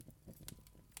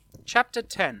Chapter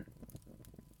 10.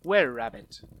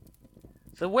 Wererabbit.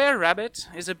 The wererabbit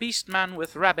is a beast-man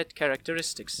with rabbit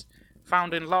characteristics,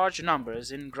 found in large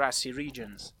numbers in grassy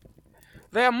regions.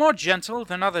 They are more gentle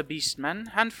than other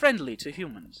beast-men and friendly to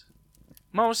humans.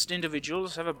 Most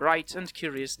individuals have a bright and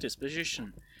curious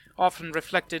disposition, often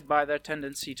reflected by their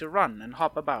tendency to run and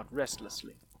hop about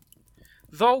restlessly.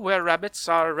 Though wererabbits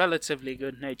are relatively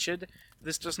good-natured,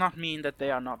 this does not mean that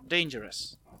they are not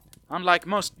dangerous. Unlike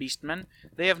most beastmen,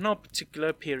 they have no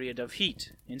particular period of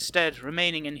heat, instead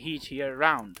remaining in heat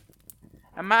year-round.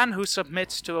 A man who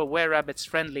submits to a wererabbit's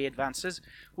friendly advances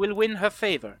will win her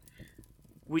favor,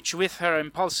 which with her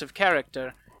impulsive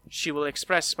character she will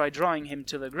express by drawing him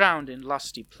to the ground in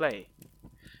lusty play.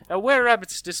 A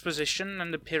wererabbit's disposition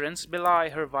and appearance belie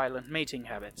her violent mating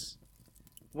habits.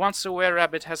 Once a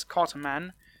wererabbit has caught a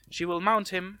man, she will mount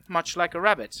him much like a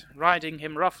rabbit, riding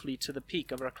him roughly to the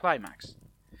peak of her climax.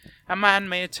 A man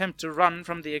may attempt to run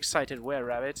from the excited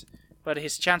wererabbit, but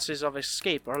his chances of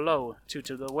escape are low due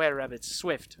to the wererabbit's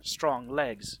swift, strong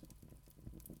legs.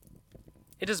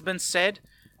 It has been said,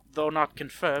 though not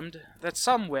confirmed, that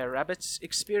some wererabbits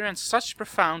experience such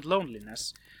profound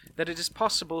loneliness that it is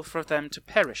possible for them to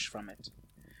perish from it.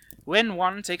 When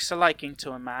one takes a liking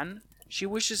to a man, she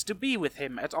wishes to be with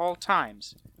him at all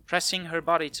times, pressing her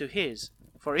body to his,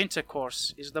 for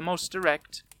intercourse is the most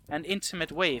direct and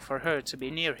intimate way for her to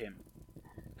be near him.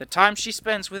 The time she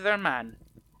spends with her man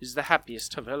is the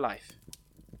happiest of her life.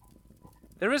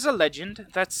 There is a legend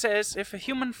that says if a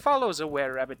human follows a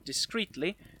wererabbit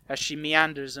discreetly as she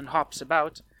meanders and hops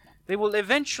about, they will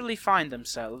eventually find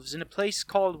themselves in a place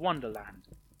called Wonderland.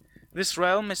 This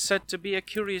realm is said to be a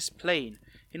curious plane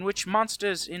in which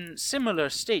monsters in similar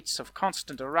states of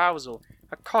constant arousal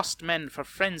accost men for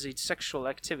frenzied sexual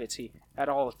activity at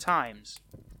all times.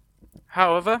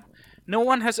 However, no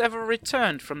one has ever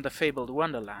returned from the fabled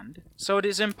Wonderland, so it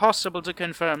is impossible to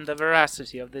confirm the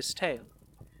veracity of this tale.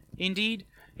 Indeed,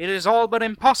 it is all but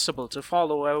impossible to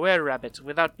follow a wererabbit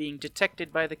without being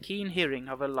detected by the keen hearing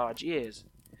of her large ears.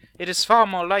 It is far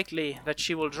more likely that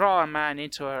she will draw a man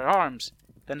into her arms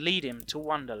than lead him to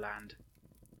Wonderland.